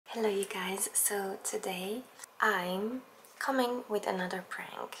Hello you guys, so today I'm coming with another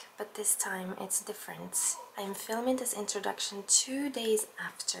prank, but this time it's different. I'm filming this introduction 2 days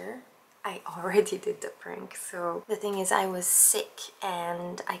after I already did the prank. So the thing is, I was sick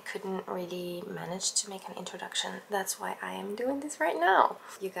and I couldn't really manage to make an introduction. That's why I am doing this right now.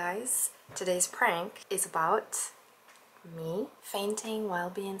 You guys, today's prank is about me fainting while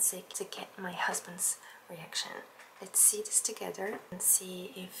being sick to get my husband's reaction. Let's see this together and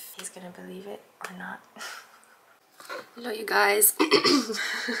see if he's gonna believe it or not. Hello you guys.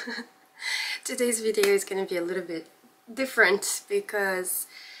 Today's video is gonna be a little bit different because,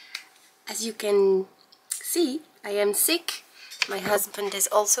 as you can see, I am sick. My husband is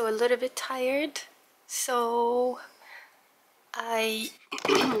also a little bit tired, so I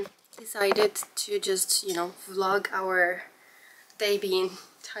decided to just, vlog our day being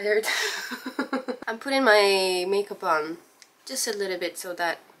tired. I'm putting my makeup on just a little bit so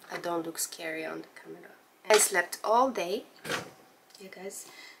that I don't look scary on the camera. I slept all day. You guys,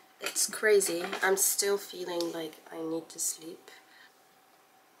 it's crazy. I'm still feeling like I need to sleep.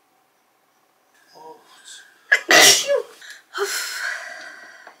 Oh.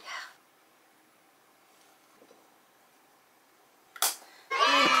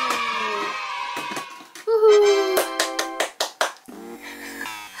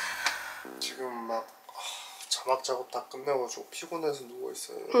 자막 작업 다 끝내가지고 피곤해서 누워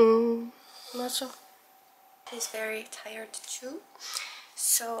있어요. 맞아. He's very tired too.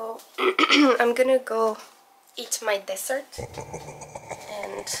 So I'm gonna go eat my dessert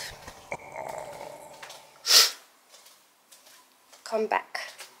and come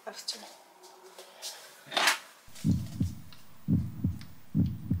back after.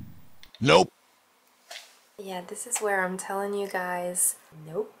 Nope. Yeah, this is where I'm telling you guys,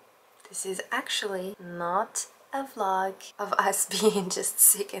 nope. This is actually not a vlog of us being just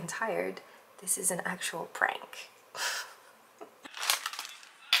sick and tired. This is an actual prank.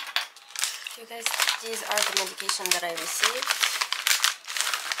 You guys, these are the medication that I received.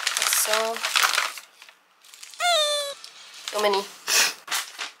 It's so many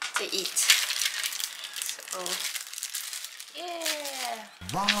to eat. So, yeah.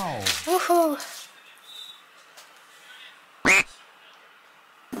 Wow. Woohoo.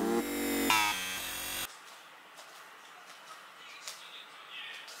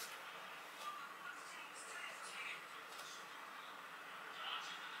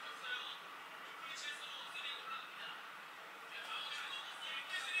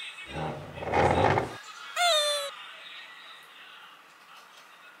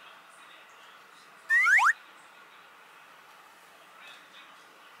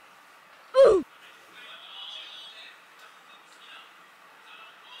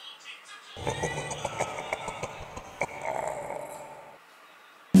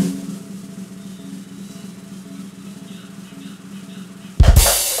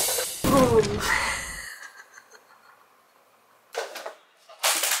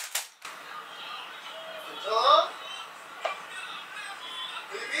 괜찮아?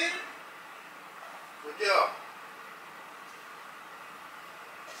 베이비? 여기야.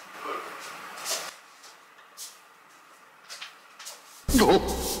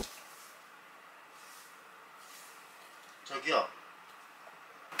 저기요.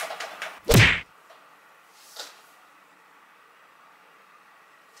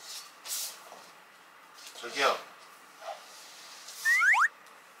 저기요.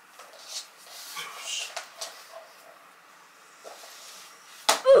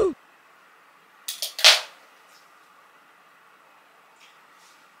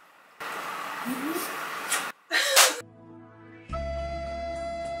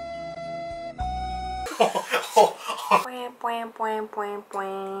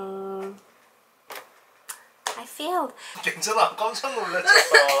 I failed. 괜찮아. 깜짝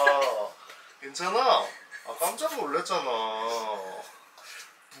놀랐잖아. 괜찮아. 아, 깜짝 놀랐잖아. 뭐?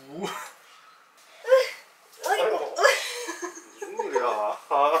 아이고. 무슨 일이야?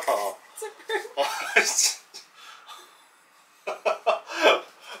 진짜.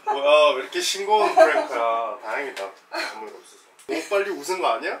 뭐야? 왜 이렇게 싱거운 프랭크야? 다행이다. 아무 일 없어서. 너무 빨리 웃은 거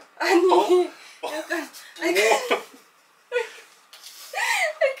아니야? 아니. 약간.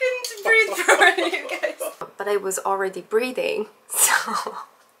 I couldn't breathe properly, you guys. But I was already breathing, so,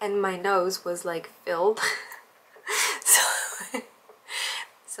 and my nose was like filled.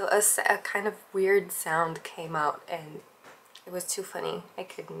 So a kind of weird sound came out, and it was too funny. I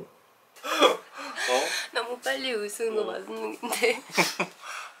couldn't. 너무 빨리 웃은 거 맞는데.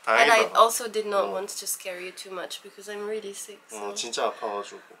 And I also did not want to scare you too much because I'm really sick. So. 진짜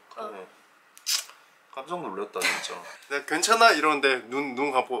아파가지고. 깜짝 놀랐다 진짜. 내가 괜찮아 이러는데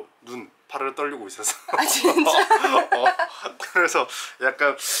눈 감고 눈 파르르 떨리고 있었어. 아 진짜? 그래서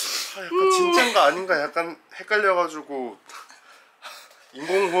약간 진짜인가 아닌가 약간 헷갈려가지고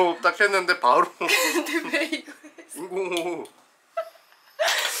인공호흡 딱 했는데 바로 근데 왜 이거 했어? 인공호흡.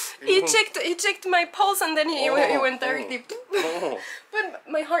 He checked my pulse and then he went directly. 어. But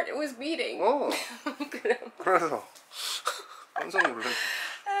my heart was beating. 그래서 깜짝 놀랐네.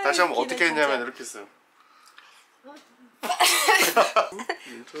 다시 한번 어떻게 했냐면 이렇게 했어요.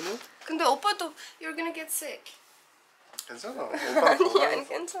 괜찮아? 근데 오빠도 you're gonna get sick. 괜찮아. 아니야,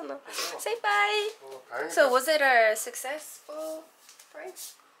 괜찮아. Say bye. So was it a successful prank?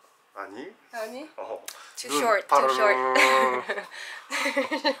 아니? 아니? Too 눈 short. 파르르.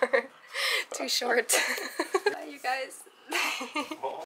 Too short. Bye, you guys.